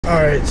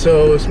Alright,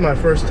 so it's my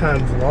first time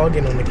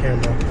vlogging on the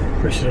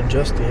camera. I should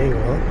adjust the angle,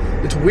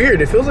 huh? It's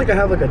weird, it feels like I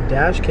have like a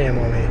dash cam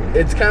on me.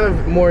 It's kind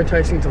of more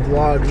enticing to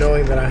vlog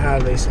knowing that I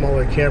have a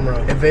smaller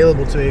camera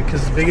available to me,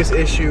 because the biggest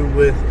issue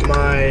with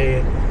my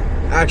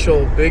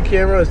actual big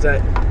camera is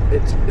that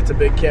it's a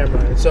big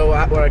camera. And so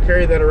when I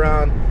carry that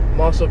around,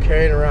 I'm also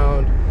carrying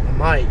around a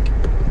mic,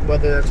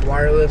 whether that's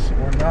wireless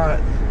or not.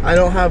 I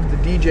don't have the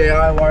DJI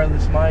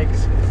wireless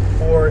mics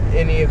or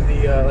any of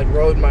the like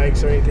Rode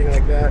mics or anything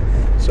like that.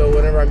 So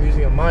whenever I'm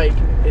using a mic,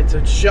 it's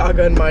a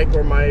shotgun mic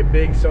or my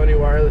big Sony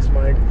wireless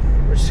mic,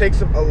 which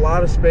takes up a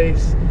lot of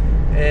space,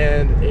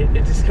 and it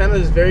just kind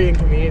of is very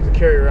inconvenient to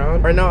carry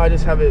around. Right now I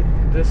just have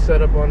this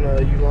set up on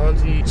a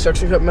Ulanzi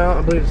suction cup mount.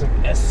 I believe it's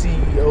an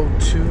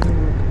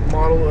SC02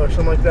 model or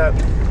something like that.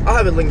 I'll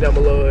have it linked down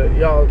below.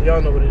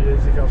 Y'all know what it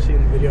is if y'all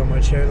seen the video on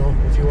my channel.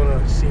 If you want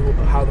to see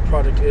how the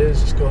product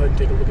is, just go ahead and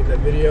take a look at that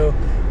video.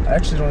 I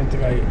actually don't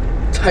think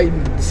I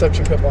tightened the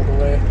suction cup all the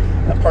way.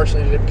 I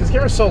partially did it because the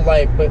camera's so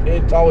light, but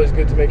it's always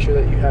good to make sure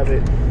that you have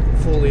it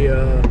fully,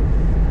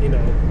 you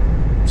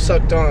know,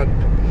 sucked on.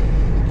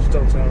 Just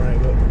don't sound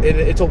right, but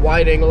it's a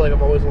wide angle like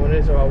I've always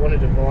wanted. So I wanted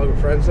to vlog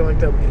with friends, something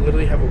like that. We can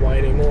literally have a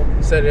wide angle,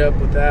 set it up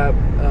with that.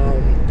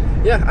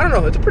 Yeah, I don't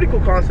know. It's a pretty cool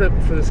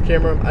concept for this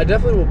camera. I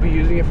definitely will be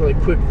using it for like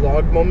quick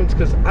vlog moments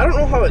because I don't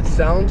know how it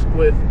sounds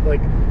with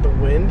like the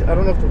wind. I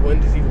don't know if the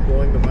wind is even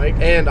blowing the mic.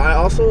 And I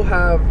also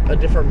have a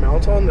different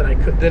mount on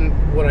than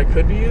what I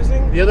could be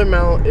using. The other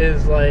mount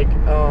is like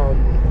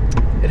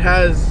it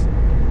has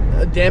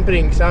a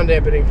sound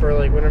dampening for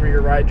like whenever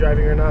you're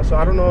driving or not. So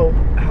I don't know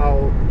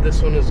how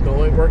this one is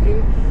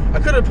working. I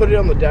could have put it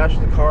on the dash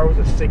of the car with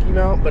a sticky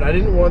mount, but I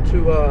didn't want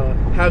to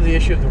have the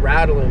issue of the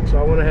rattling, so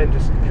I went ahead and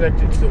just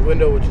connected it to the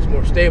window, which is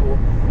more stable.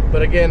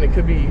 But again, it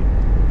could be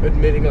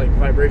emitting like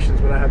vibrations,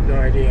 but I have no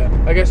idea.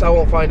 I guess I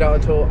won't find out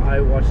until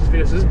I watch this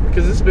video.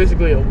 Because this is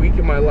basically a week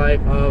in my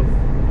life of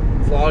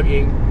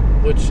vlogging,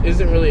 which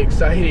isn't really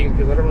exciting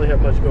because I don't really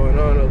have much going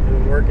on other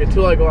than work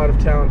until I go out of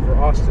town for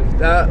Austin.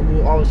 That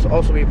will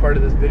also be part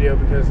of this video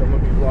because I'm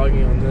going to be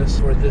vlogging on this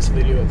for this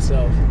video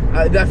itself.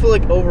 I feel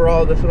like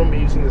overall that's what I'm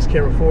going to be using this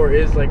camera for,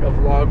 is like a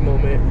vlog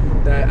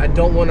moment that I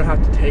don't want to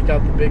have to take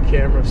out the big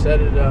camera, set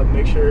it up,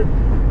 make sure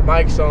the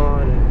mic's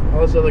on and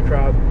all this other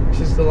crap. It's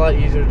just a lot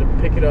easier to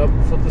pick it up,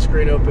 flip the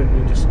screen open,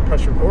 and just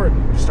press record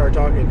and start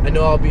talking. I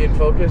know I'll be in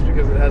focus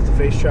because it has the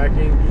face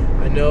tracking.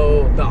 I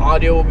know the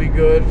audio will be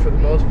good for the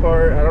most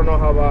part. I don't know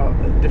how about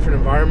different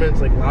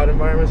environments, like loud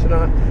environments or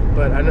not,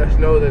 but I just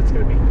know that it's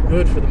going to be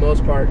good for the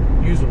most part,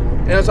 usable.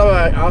 And that's all.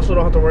 I also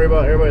don't have to worry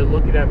about everybody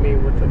looking at me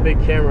with a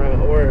big camera,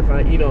 or if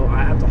I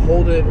have to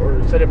hold it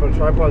or set it up on a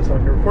tripod so I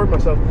can record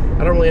myself.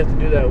 I don't really have to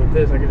do that with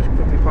this. I can just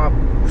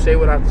quickly say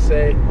what I have to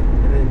say,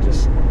 and then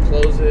just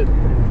close it.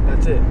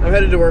 That's it. I'm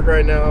headed to work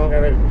right now. I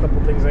got a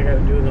couple things I got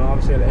to do in the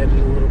office. I got to edit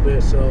a little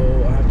bit, so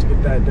I have to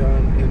get that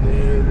done. And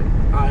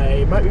then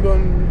I might be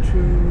going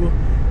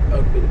to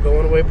a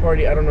going away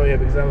party. I don't know yet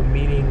because I have a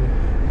meeting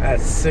at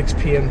 6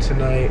 p.m.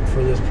 tonight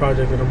for this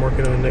project that I'm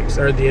working on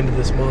at the end of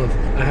this month.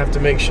 I have to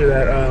make sure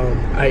that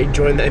I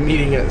join that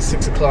meeting at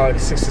 6 o'clock,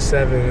 6 to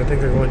 7. I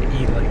think they're going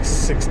to eat like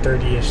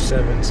 6:30ish,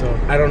 7. So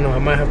I don't know. I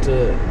might have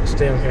to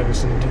stay on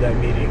campus and do that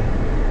meeting.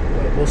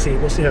 We'll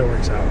see how it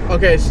works out.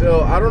 Okay,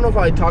 so I don't know if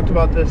I talked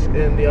about this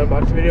in the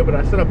unboxing video, but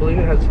I said I believe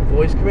it has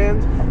voice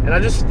commands, and I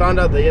just found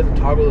out that you have to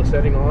toggle the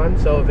setting on.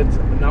 So if it's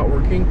not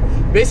working,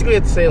 basically you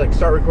have to say like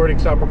start recording,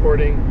 stop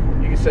recording.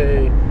 You can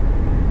say,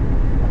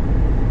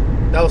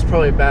 that was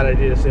probably a bad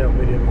idea to say on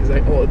video because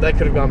that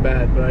could have gone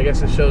bad, but I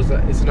guess it shows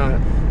that it's not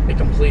a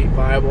complete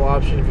viable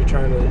option if you're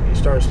trying to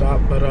start or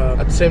stop. But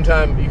at the same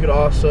time, you could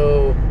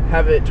also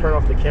have it turn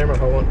off the camera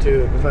if I want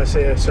to, if I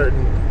say a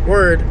certain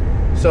word.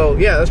 So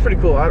yeah, that's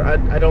pretty cool.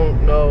 I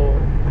don't know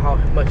how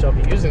much I'll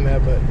be using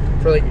that, but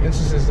for like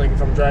instances like if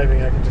I'm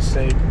driving, I can just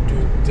say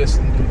do this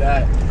and do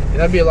that, and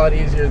that'd be a lot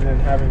easier than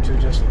having to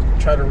just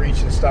try to reach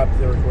and stop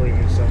the recording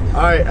and stuff.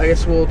 Alright, I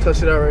guess we'll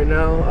test it out right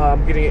now.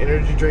 I'm getting an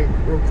energy drink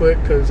real quick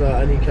because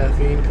I need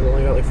caffeine because I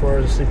only got like 4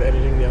 hours of sleep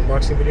editing the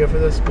unboxing video for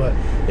this. But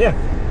yeah,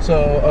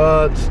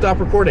 so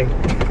stop recording.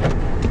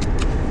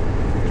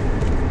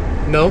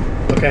 No?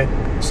 Okay.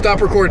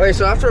 Stop recording. Okay,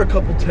 so after a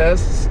couple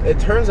tests, it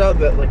turns out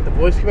that like the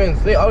voice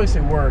commands, they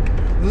obviously work.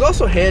 There's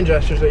also hand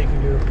gestures that you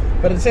can do,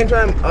 but at the same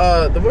time,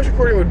 the voice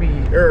recording would be,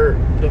 or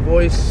the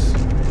voice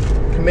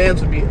commands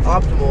would be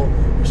optimal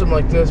for something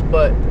like this,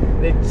 but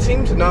they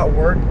seem to not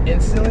work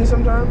instantly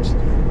sometimes.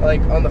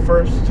 Like on the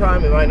first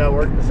time, it might not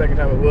work. The second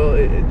time, it will.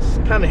 It's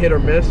kind of hit or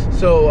miss.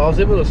 So I was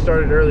able to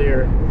start it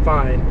earlier,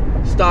 fine.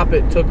 Stop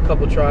it, took a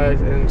couple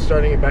tries, and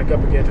starting it back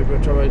up again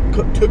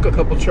took a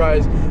couple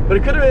tries. But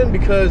it could have been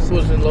because it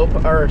was in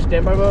or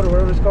standby mode or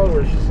whatever it's called,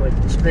 where it's just like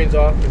the screen's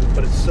off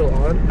but it's still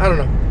on. I don't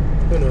know.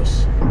 Who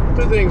knows?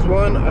 2 things.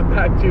 One,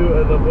 back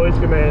to the voice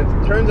commands.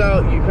 It turns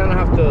out you kind of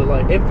have to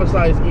like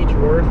emphasize each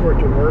word for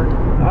it to work.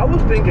 I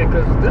was thinking,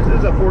 because this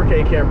is a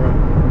 4K camera,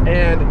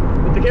 and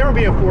with the camera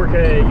being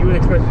 4K, you would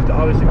expect it to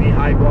obviously be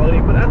high quality,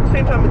 but at the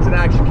same time, it's an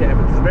action cam.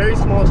 It's a very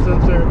small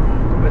sensor.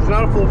 It's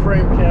not a full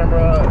frame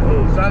camera.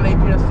 It's not an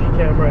APS-C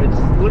camera.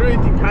 It's literally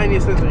the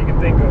tiniest sensor you can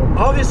think of.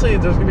 Obviously,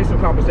 there's gonna be some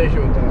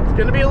compensation with that. It's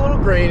gonna be a little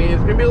grainy.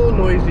 It's gonna be a little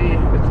noisy.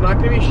 It's not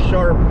gonna be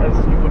sharp as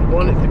you would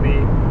want it to be.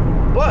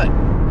 But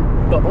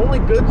the only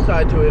good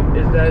side to it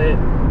is that it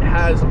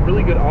has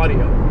really good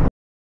audio.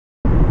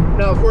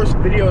 Now, of course,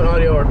 video and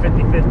audio are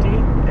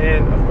 50-50,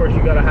 and of course,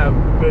 you gotta have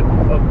good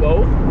of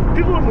both.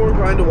 People are more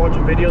inclined to watch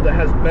a video that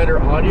has better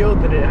audio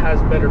than it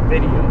has better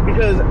video,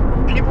 because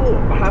people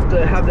have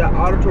to have that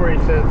auditory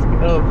sense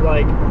of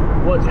like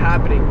what's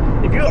happening.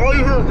 If you all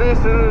you hear is this,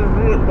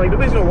 like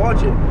nobody's gonna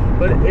watch it.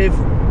 But if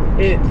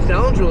it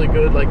sounds really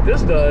good, like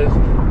this does,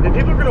 then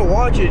people are gonna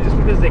watch it just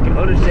because they can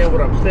understand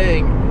what I'm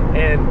saying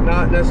and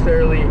not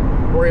necessarily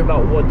worry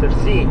about what they're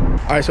seeing.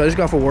 All right, so I just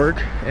got off of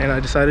work and I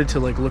decided to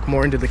like look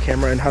more into the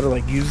camera and how to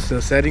like use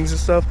the settings and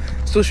stuff.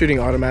 Still shooting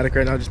automatic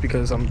right now just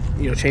because I'm,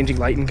 you know, changing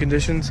lighting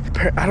conditions.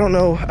 I don't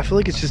know, I feel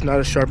like it's just not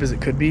as sharp as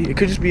it could be. It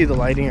could just be the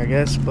lighting, I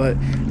guess, but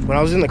when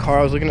I was in the car,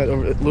 I was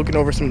looking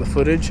over some of the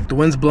footage. The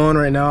wind's blowing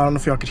right now. I don't know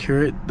if y'all could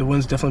hear it. The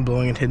wind's definitely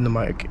blowing and hitting the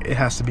mic. It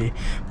has to be.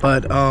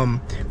 But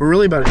we're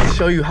really about to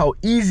show you how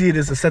easy it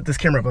is to set this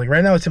camera up. Like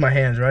right now it's in my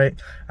hands, right?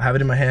 I have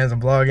it in my hands, I'm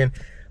vlogging.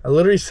 I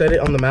literally set it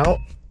on the mount.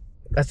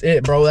 That's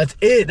it, bro. That's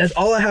it. That's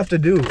all I have to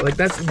do. Like,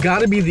 that's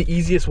gotta be the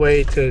easiest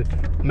way to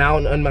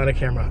mount and unmount a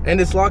camera.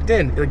 And it's locked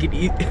in. Like,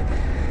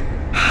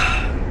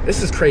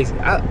 this is crazy.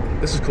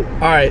 This is cool. All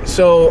right,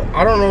 so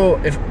I don't know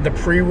if the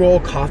pre-roll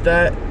caught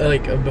that,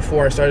 like,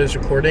 before I started this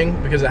recording,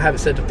 because I have it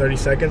set to 30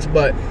 seconds,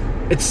 but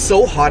it's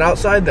so hot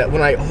outside that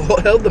when I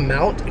held the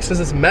mount, since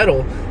it's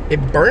metal, it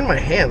burned my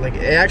hand. Like,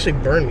 it actually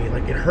burned me.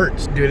 Like, it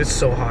hurts. Dude, it's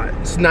so hot.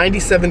 It's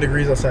 97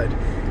 degrees outside.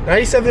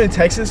 97 in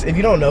Texas. If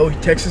you don't know,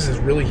 Texas is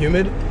really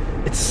humid.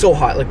 It's so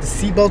hot. Like, the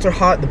seat belts are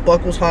hot, the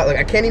buckle's hot. Like,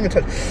 I can't even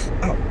touch.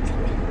 Ow.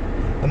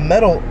 The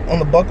metal on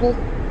the buckle,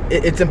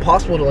 it's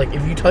impossible to, like,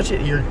 if you touch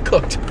it, you're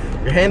cooked.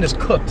 Your hand is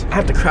cooked. I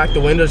have to crack the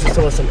windows just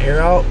to let some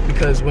air out,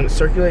 because when it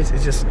circulates,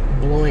 it's just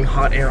blowing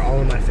hot air all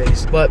in my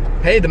face. But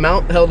hey, the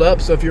mount held up.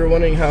 So if you were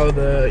wondering how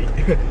the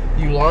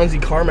Ulanzi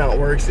car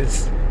mount works,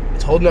 it's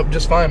holding up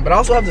just fine. But I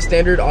also have the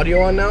standard audio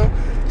on now,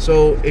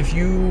 so if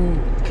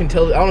you can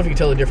tell, I don't know if you can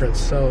tell the difference.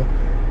 So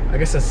I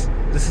guess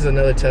this is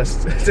another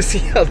test to see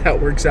how that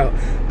works out.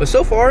 But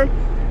so far,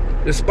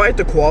 despite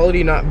the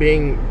quality not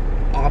being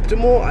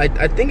optimal,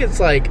 I think it's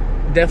like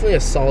definitely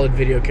a solid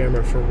video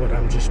camera for what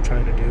I'm just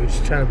trying to do.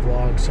 Just trying to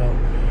vlog, so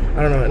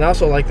I don't know. And I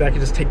also like that I can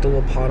just take the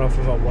little pot off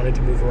if I wanted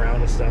to move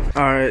around and stuff.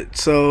 All right,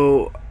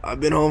 so I've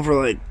been home for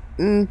like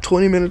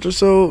 20 minutes or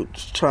so.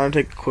 Just trying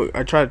to take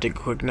I try to take a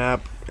quick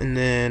nap, and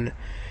then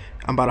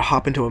I'm about to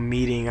hop into a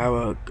meeting. I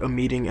have a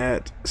meeting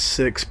at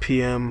 6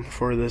 p.m.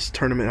 for this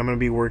tournament I'm going to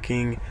be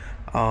working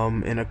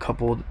in a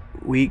couple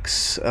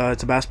weeks.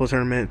 It's a basketball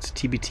tournament. It's a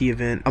TBT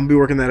event. I'm going to be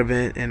working that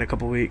event in a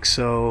couple weeks,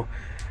 so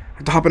I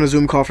have to hop on a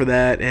Zoom call for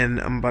that, and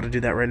I'm about to do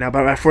that right now.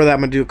 But before that, I'm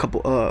going to do a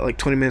couple, like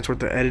 20 minutes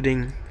worth of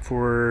editing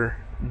for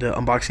the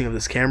unboxing of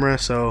this camera.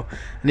 So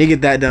I need to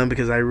get that done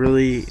because I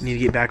really need to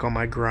get back on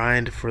my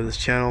grind for this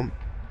channel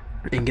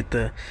and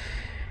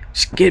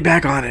just get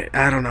back on it.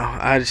 I don't know.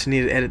 I just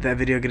need to edit that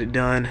video, get it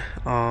done.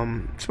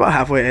 It's about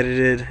halfway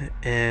edited,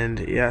 and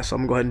yeah, so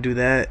I'm gonna go ahead and do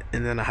that,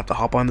 and then I have to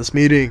hop on this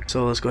meeting.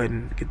 So let's go ahead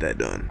and get that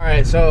done. All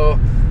right, so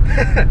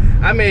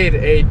I made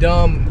a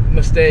dumb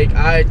mistake.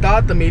 I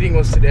thought the meeting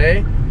was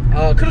today.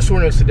 Could have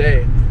sworn it was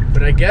today,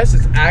 but I guess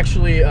it's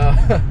actually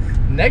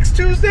next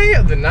Tuesday,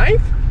 the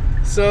 9th.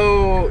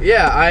 So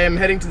yeah, I am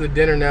heading to the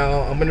dinner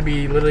now. I'm gonna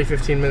be literally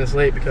 15 minutes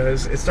late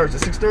because it starts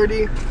at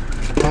 6:30.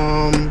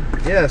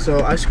 Yeah,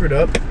 so I screwed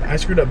up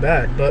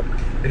bad, but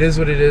it is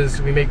what it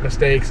is. We make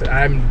mistakes.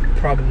 I'm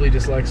probably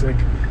dyslexic,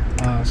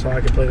 so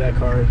I can play that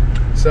card.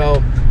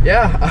 So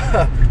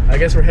yeah, I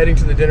guess we're heading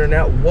to the dinner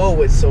now.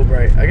 Whoa, it's so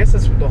bright. I guess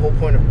that's the whole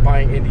point of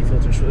buying indie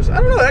filters for this.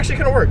 I don't know, it actually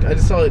kind of worked. I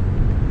just saw it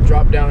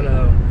drop down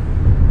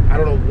I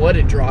don't know what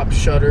it dropped,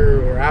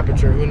 shutter or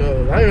aperture, who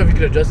knows. I don't know if you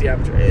could adjust the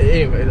aperture.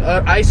 Anyway,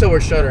 ISO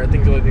or shutter, I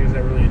think the only things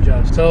that really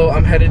adjust. So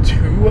I'm headed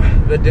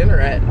to the dinner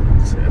at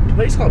a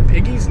place called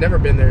Piggy's. Never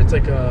been there. It's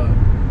like I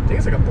think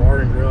it's like a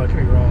bar and grill. I could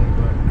be wrong,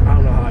 but I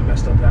don't know how I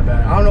messed up that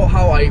bad. I don't know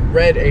how I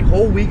read a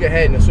whole week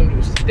ahead and assumed it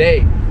was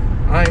today.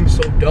 I'm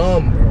so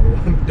dumb, bro.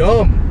 I'm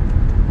dumb.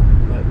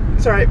 But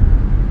it's all right.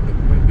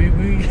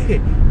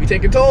 We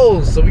taking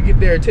tolls, so we get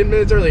there 10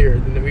 minutes earlier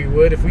than we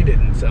would if we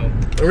didn't. So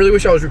I really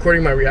wish I was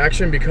recording my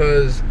reaction,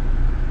 because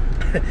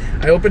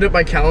I opened up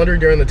my calendar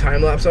during the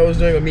time lapse I was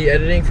doing of me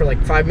editing for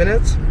like 5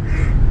 minutes.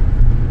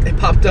 It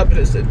popped up and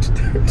it said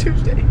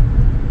Tuesday,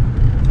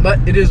 but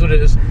it is what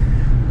it is.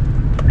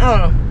 I don't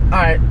know.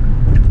 All right,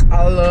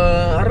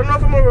 I don't know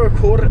if I'm gonna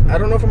record. I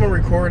don't know if I'm gonna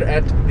record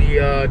at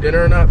the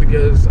dinner or not,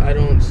 because I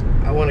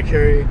want to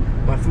carry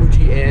my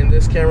Fuji and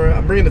this camera.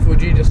 I'm bringing the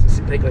Fuji just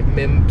to take like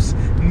mims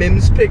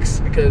pics,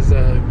 because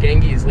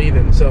Gangi is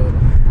leaving. So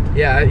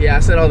Yeah, I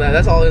said all that.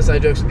 That's all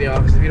inside jokes at the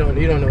office. If you don't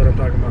know what I'm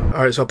talking about.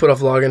 All right, so I put off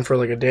vlogging for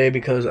like a day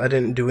because I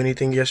didn't do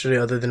anything yesterday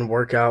other than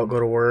work out, go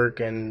to work,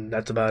 and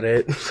that's about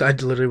it. I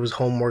literally was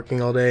home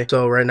working all day.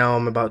 So right now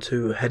I'm about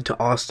to head to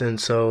Austin.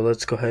 So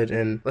let's go ahead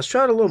and let's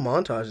try out a little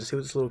montage and see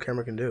what this little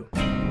camera can do.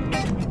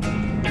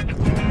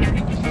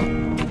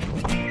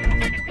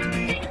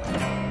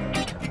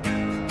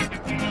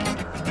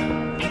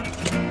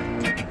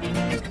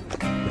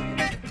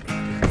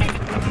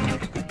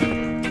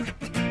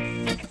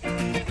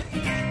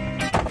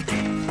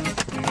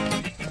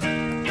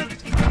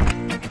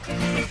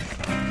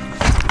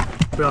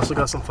 We also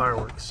got some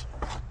fireworks.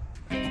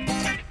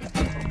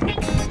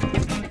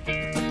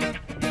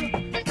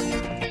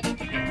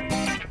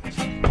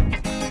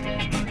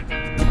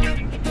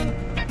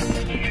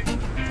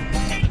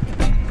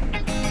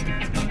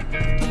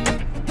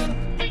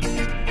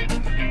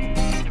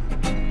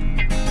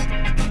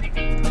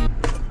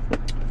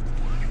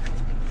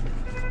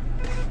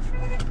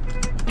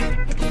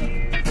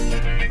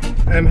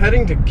 I'm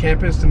heading to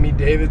campus to meet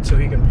David so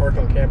he can park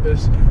on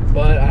campus,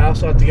 but I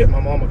also have to get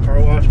my mom a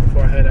car wash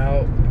before I head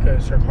out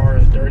because her car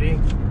is dirty.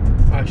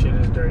 Actually,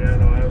 it is dirty. I don't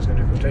know. I was going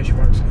to do quotation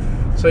marks.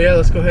 So yeah,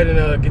 let's go ahead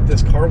and get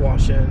this car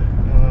wash in.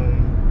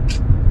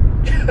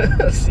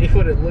 See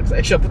what it looks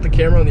like. Should I put the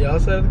camera on the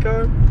outside of the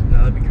car? No,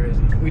 that'd be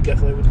crazy. We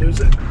definitely would lose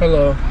it.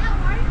 Hello.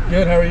 How are you?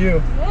 Good. How are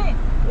you? Good.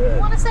 Good. You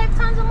want to save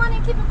tons of money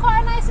and keep your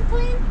car nice and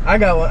clean? I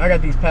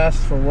got these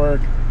passes for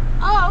work.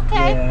 Oh,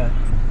 okay. Yeah.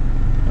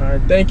 All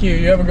right. Thank you.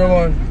 You have a good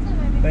one.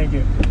 Thank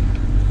you.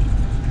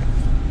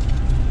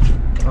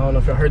 I don't know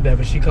if y'all heard that,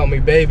 but she called me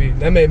baby.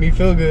 That made me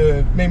feel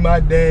good. Made my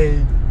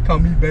day. Call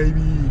me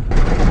baby.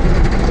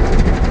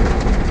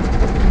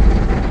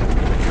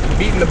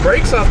 Beating the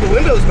brakes off the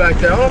windows back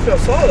there. I don't know if y'all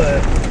saw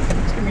that.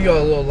 Let's give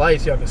y'all a little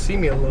light so y'all can see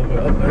me a little bit.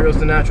 Oh, there goes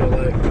the natural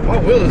light. My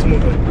wheel is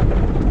moving.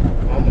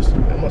 I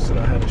must have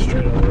not had it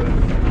straight all the way.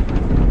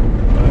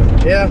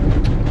 But yeah.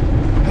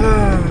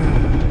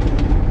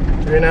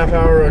 3.5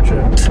 hour road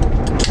trip.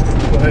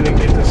 Go ahead and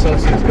get the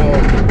Celsius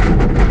going.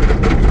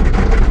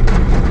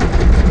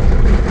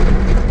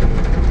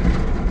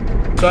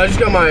 So I just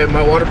got my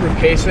waterproof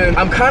case in.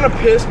 I'm kind of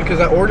pissed because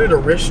I ordered a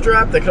wrist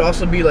strap that could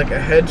also be like a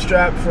head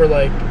strap for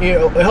like, you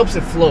know, it helps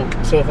it float.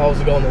 So if I was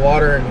to go in the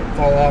water and it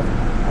fall off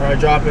or I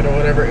drop it or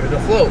whatever, it would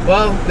float.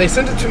 Well, they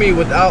sent it to me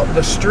without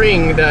the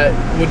string that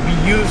would be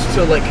used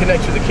to like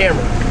connect to the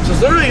camera. So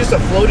it's literally just a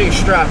floating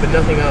strap and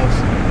nothing else.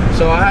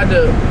 So I had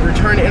to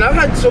return it. And I've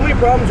had so many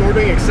problems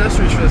ordering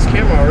accessories for this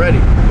camera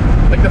already.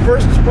 Like the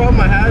first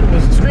problem I had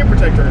was the screen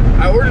protector.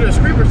 I ordered a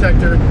screen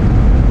protector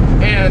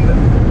and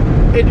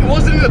it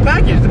wasn't in the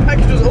package. The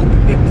package was open.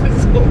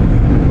 So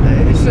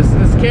it's just,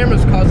 this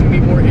camera's causing me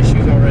more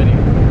issues already.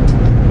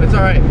 It's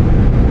all right.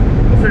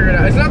 We'll figure it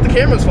out. It's not the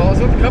camera's fault.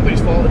 It's not the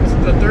company's fault. It's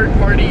the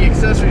third-party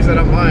accessories that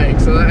I'm buying.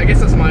 So I guess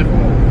that's my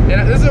fault.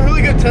 And this is a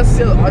really good test to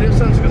see how the audio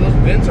sounds because those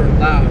vents are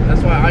loud.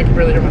 That's why I can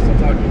barely hear myself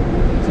talking.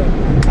 So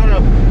I don't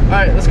know. All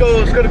right, let's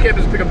go to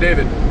campus and pick up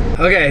David.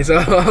 Okay, so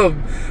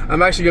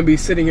I'm actually gonna be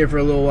sitting here for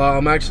a little while.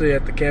 I'm actually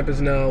at the campus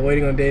now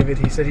waiting on David.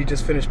 He said he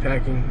just finished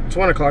packing. It's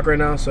 1 o'clock right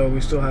now, so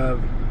we still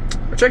have,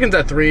 our check-in's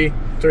at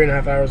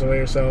 3.5 hours away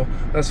or so.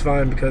 That's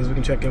fine because we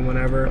can check in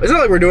whenever. It's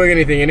not like we're doing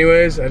anything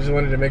anyways. I just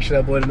wanted to make sure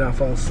that boy did not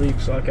fall asleep,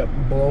 so I kept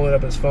blowing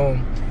up his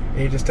phone. And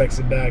he just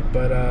texted back,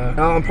 but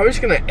I'm probably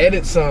just gonna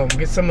edit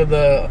get some of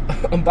the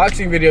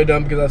unboxing video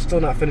done because I've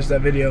still not finished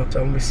that video. So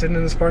I'm gonna be sitting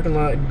in this parking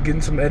lot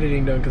getting some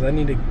editing done because I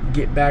need to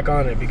get back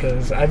on it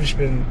because I've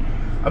been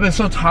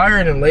so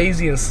tired and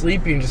lazy and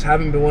sleepy and just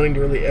haven't been wanting to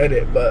really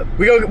edit. But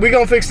we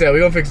gonna fix that. We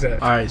gonna fix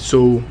that. All right,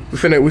 so we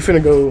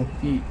finna go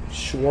eat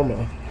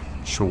shawarma.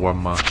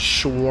 Shawarma.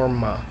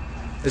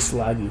 It's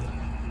laggy.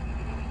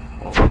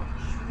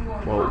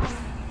 Whoa.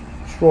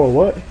 Shawarma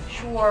what?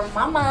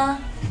 Shawarma.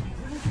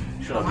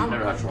 Shut up, you've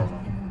never had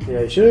shawarma.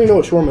 Yeah, you shouldn't even know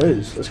what shawarma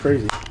is. That's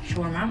crazy.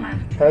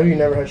 Shawarma. How have you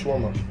never had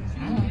shawarma?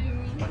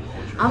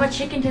 I'm a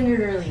chicken tender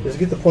girly. Just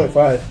get the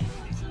 0.5.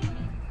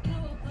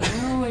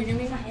 No, you're gonna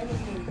make my head look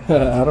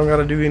big. I don't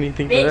gotta do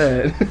anything for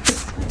that.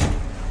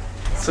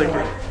 It's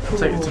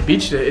a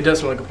beach day. It does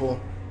smell like a pool.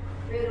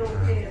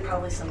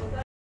 Probably some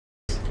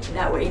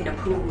that were in the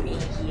pool in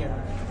here.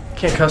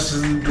 Can't cuss.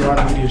 This is the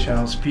Duron Media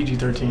channel. It's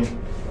PG-13.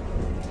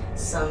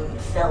 Some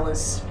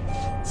fellas,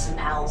 some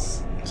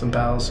pals. Some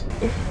pals.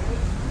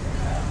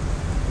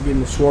 I'm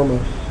getting the shawarma.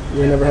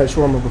 You ain't never had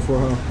shawarma before,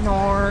 huh?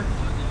 Nor.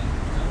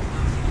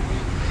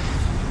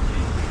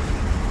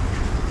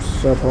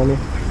 What's up, homie?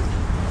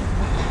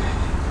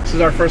 This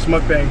is our first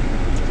mukbang.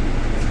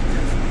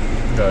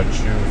 You gotta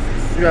chew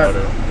louder.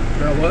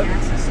 You got what? You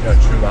gotta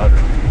chew louder.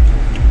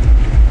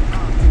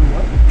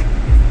 What?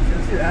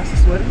 Is your ass is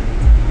sweaty?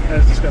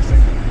 That's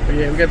disgusting. But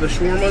yeah, we got the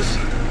shawarmas.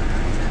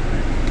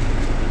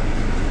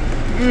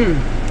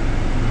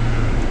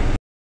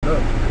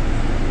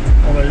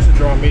 Oh, there's a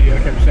Duron Media.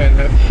 I kept saying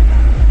that.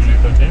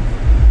 PG-13?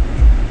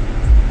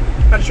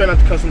 I just try not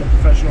to cuss on the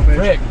professional page.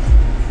 Rick.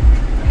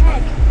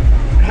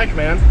 Heck,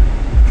 man.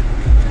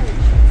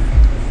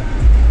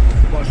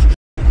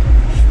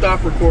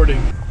 Stop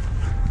recording.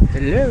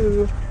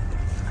 Hello.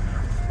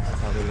 That's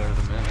how they learn.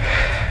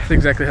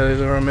 That's exactly how they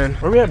do it, man.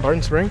 Where we at,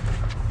 Barton Spring?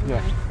 Yeah.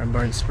 At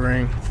Barton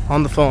Spring.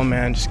 On the phone,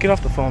 man. Just get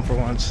off the phone for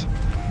once.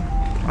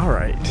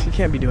 Alright. You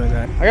can't be doing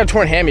that. I got a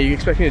torn hammy. You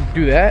expect me to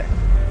do that?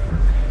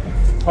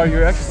 Part of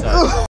your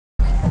exercise.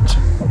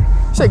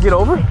 You said get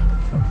over?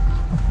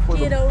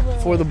 Get over.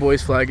 For the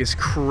boys flag is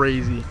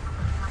crazy.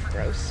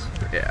 Gross.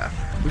 Yeah.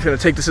 We're gonna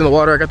take this in the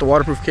water. I got the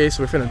waterproof case,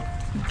 so we're gonna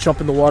jump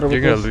in the water with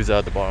You're gonna this. lose out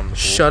at the bottom of the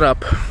pool. Shut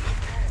up.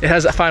 It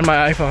has Find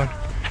My iPhone.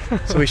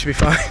 So we should be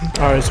fine.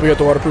 Alright, so we got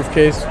the waterproof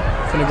case.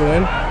 Gonna go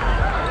in.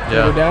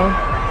 Yeah. Go down.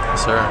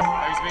 Yes, sir.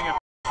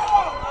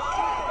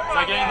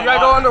 You gotta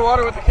go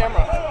underwater with the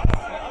camera.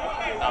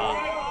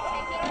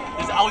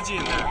 There's algae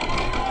in there.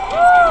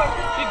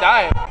 She's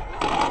dying.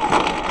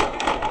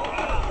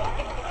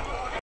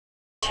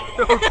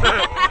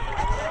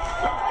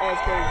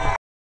 That's crazy.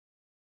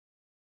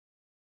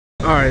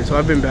 Alright, so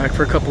I've been back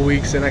for a couple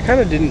weeks and I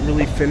kind of didn't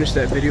really finish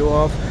that video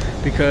off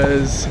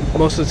because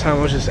most of the time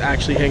I was just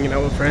actually hanging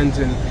out with friends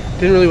and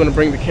didn't really want to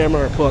bring the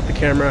camera or pull out the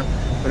camera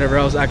whenever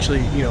I was actually,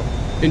 you know,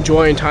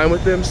 enjoying time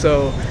with them.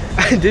 So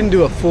I didn't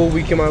do a full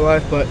week in my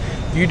life, but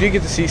you did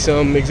get to see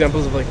some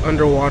examples of like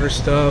underwater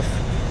stuff,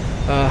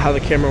 how the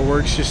camera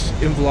works just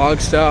in vlog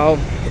style.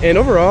 And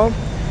overall,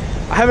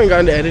 I haven't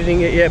gotten to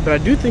editing it yet, but I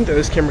do think that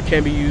this camera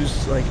can be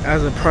used like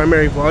as a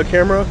primary vlog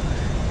camera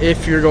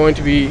if you're going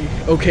to be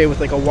okay with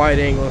like a wide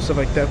angle and stuff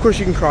like that. Of course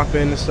you can crop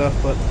in and stuff,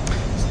 but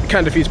it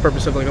kind of defeats the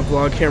purpose of like a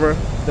vlog camera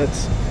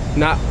that's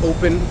not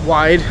open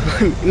wide.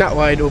 Not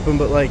wide open,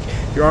 but like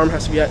your arm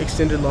has to be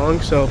extended long.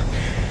 So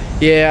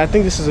yeah, I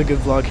think this is a good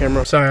vlog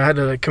camera. Sorry, I had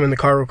to like come in the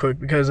car real quick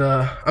because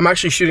I'm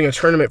actually shooting a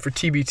tournament for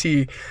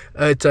TBT.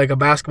 It's like a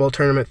basketball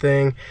tournament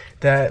thing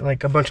that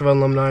like a bunch of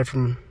alumni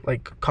from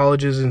like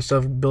colleges and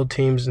stuff build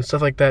teams and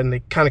stuff like that, and they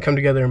kind of come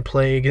together and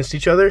play against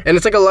each other. And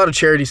it's like a lot of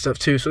charity stuff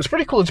too, so it's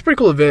pretty cool. It's a pretty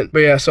cool event. But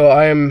yeah, so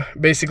I am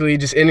basically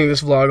just ending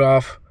this vlog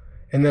off.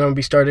 And then I'll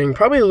be starting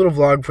probably a little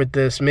vlog with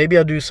this. Maybe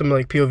I'll do some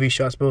like POV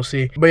shots, but we'll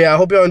see. But yeah, I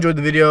hope y'all enjoyed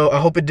the video. I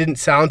hope it didn't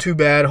sound too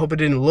bad. I hope it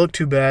didn't look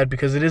too bad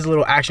because it is a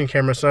little action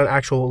camera. It's not an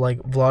actual like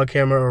vlog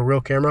camera or a real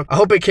camera. I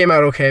hope it came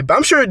out okay, but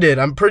I'm sure it did.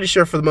 I'm pretty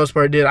sure for the most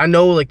part it did. I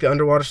know like the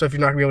underwater stuff, you're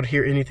not gonna be able to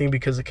hear anything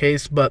because of the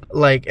case, but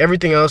like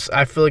everything else,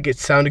 I feel like it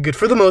sounded good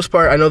for the most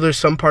part. I know there's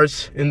some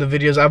parts in the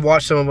videos, I've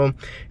watched some of them,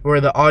 where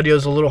the audio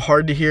is a little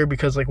hard to hear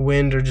because like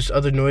wind or just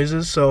other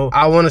noises. So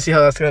I want to see how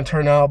that's gonna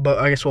turn out, but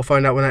I guess we'll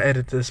find out when I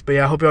edit this. But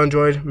yeah, I hope y'all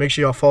enjoyed. Make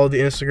sure y'all follow the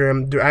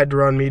Instagram at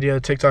Duron Media,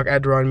 TikTok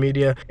at Duron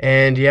Media,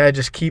 and yeah,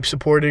 just keep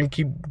supporting,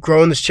 keep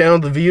growing this channel.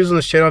 The views on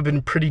this channel have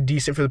been pretty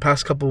decent for the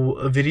past couple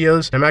of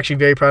videos. I'm actually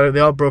very proud of it. They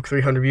all broke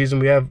 300 views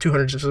and we have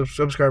 200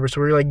 subscribers, so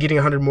we're like getting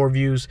 100 more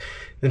views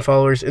than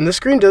followers. And the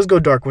screen does go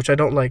dark, which I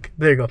don't like.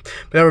 There you go.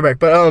 But now we're back.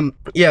 But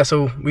yeah,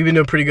 so we've been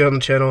doing pretty good on the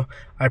channel.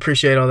 I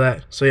appreciate all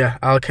that. So yeah,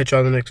 I'll catch you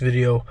on the next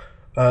video.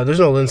 There's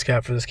no lens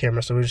cap for this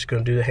camera, so we're just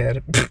gonna do the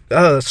hand.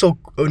 Oh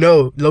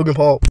no, Logan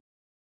Paul.